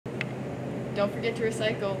Don't forget to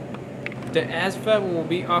recycle. The ASVAB will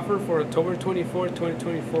be offered for October 24,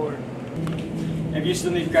 2024. If you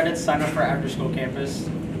still need credits, sign up for our after-school campus.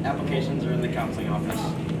 Applications are in the counseling office.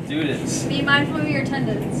 Students. Be mindful of your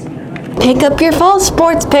attendance. Pick up your fall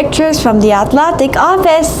sports pictures from the athletic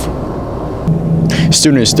office.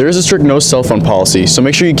 Students, there is a strict no cell phone policy, so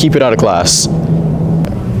make sure you keep it out of class.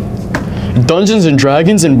 Dungeons and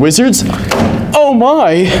Dragons and Wizards? Oh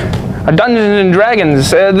my! Dungeons and Dragons,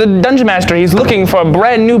 the Dungeon Master, he's looking for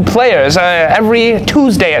brand new players every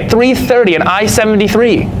Tuesday at 3:30 at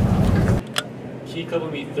I-73. Key Club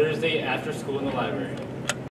will meet Thursday after